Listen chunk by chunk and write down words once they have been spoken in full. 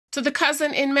To the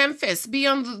cousin in Memphis, be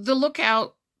on the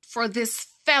lookout for this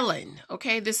felon.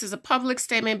 Okay, this is a public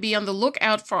statement. Be on the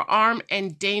lookout for armed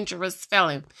and dangerous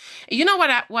felon. You know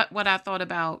what I thought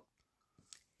about?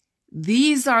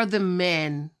 These are the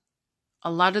men,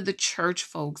 a lot of the church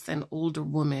folks and older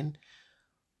women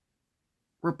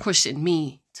were pushing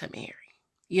me to marry.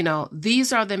 You know,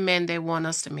 these are the men they want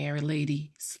us to marry,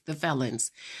 ladies, the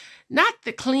felons. Not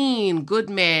the clean, good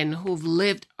men who've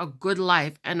lived a good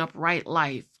life, an upright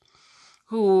life,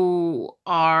 who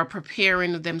are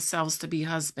preparing themselves to be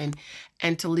husband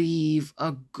and to leave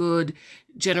a good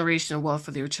generational wealth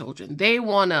for their children. They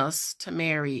want us to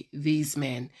marry these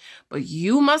men. But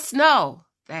you must know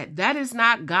that that is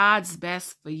not God's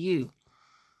best for you.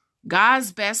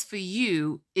 God's best for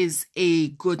you is a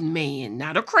good man,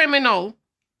 not a criminal.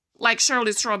 Like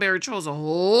Shirley Strawberry chose a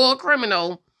whole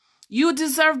criminal. You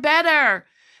deserve better.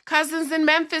 Cousins in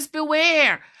Memphis,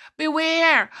 beware.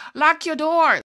 Beware. Lock your doors.